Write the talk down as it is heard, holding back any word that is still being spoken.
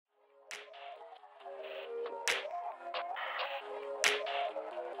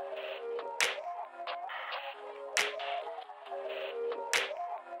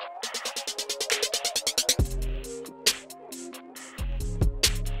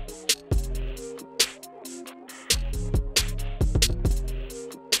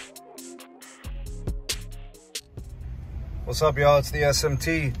What's up, y'all? It's the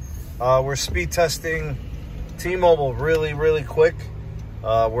SMT. We're speed testing T-Mobile really quick.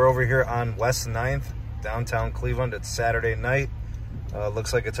 We're over here on West 9th, downtown Cleveland. It's Saturday night.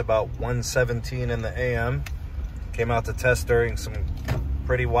 Looks like it's about 1:17 in the AM. Came out to test during some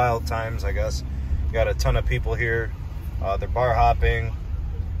pretty wild times, I guess. Got a ton of people here. They're bar hopping,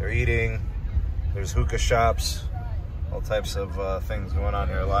 they're eating, there's hookah shops, all types of things going on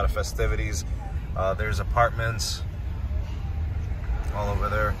here. A lot of festivities. There's apartments all over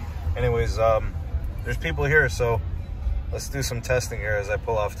there. Anyways, there's people here, so let's do some testing here as I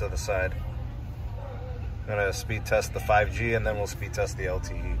pull off to the side. I'm gonna speed test the 5G and then we'll speed test the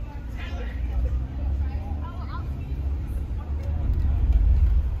LTE.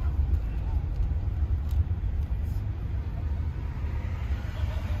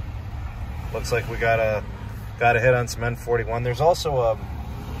 Looks like we got a hit on some N41. There's also a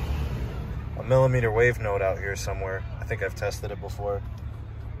millimeter wave node out here somewhere. I think I've tested it before.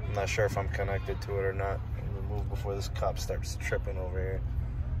 I'm not sure if I'm connected to it or not. I'm gonna move before this cop starts tripping over here.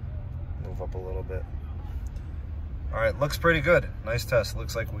 Move up a little bit. All right, looks pretty good. Nice test.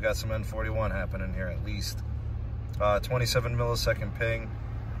 Looks like we got some N41 happening here at least. 27 millisecond ping,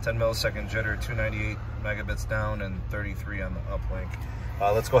 10 millisecond jitter, 298 megabits down, and 33 on the uplink.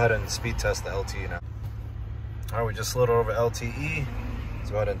 Let's go ahead and speed test the LTE now. All right, we just slid over LTE. Let's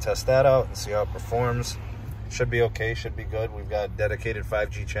go ahead and test that out and see how it performs. Should be okay, should be good. We've got dedicated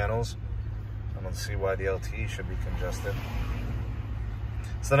 5G channels. I don't see why the LTE should be congested.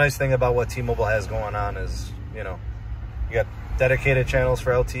 It's the nice thing about what T-Mobile has going on is, you know, you got dedicated channels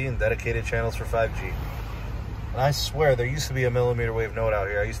for LTE and dedicated channels for 5G. And I swear, there used to be a millimeter wave node out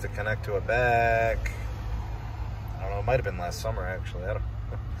here. I used to connect to it back, I don't know, it might have been last summer actually. I don't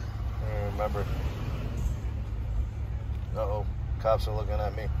remember. Uh-oh, cops are looking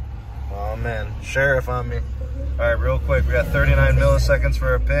at me. Oh man, sheriff on me. All right, real quick, we got 39 milliseconds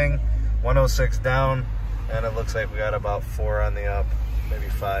for a ping, 106 down, and it looks like we got about 4 on the up, maybe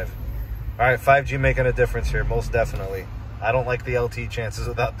 5. All right, 5G making a difference here, most definitely. I don't like the LTE chances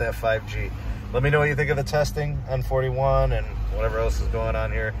without that 5G. Let me know what you think of the testing, N41, and whatever else is going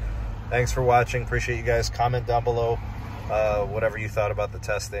on here. Thanks for watching. Appreciate you guys. Comment down below whatever you thought about the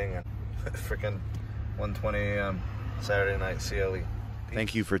testing. And freaking 1:20 AM Saturday night CLE.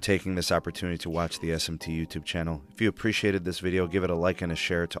 Thank you for taking this opportunity to watch the SMT YouTube channel. If you appreciated this video, give it a like and a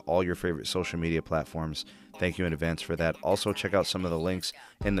share to all your favorite social media platforms. Thank you in advance for that. Also, check out some of the links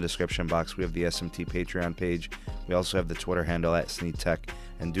in the description box. We have the SMT Patreon page. We also have the Twitter handle at SneedTech.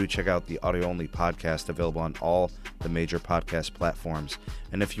 And do check out the audio-only podcast available on all the major podcast platforms.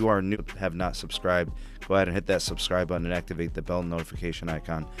 And if you are new, have not subscribed, go ahead and hit that subscribe button and activate the bell notification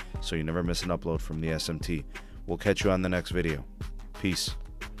icon so you never miss an upload from the SMT. We'll catch you on the next video. Peace.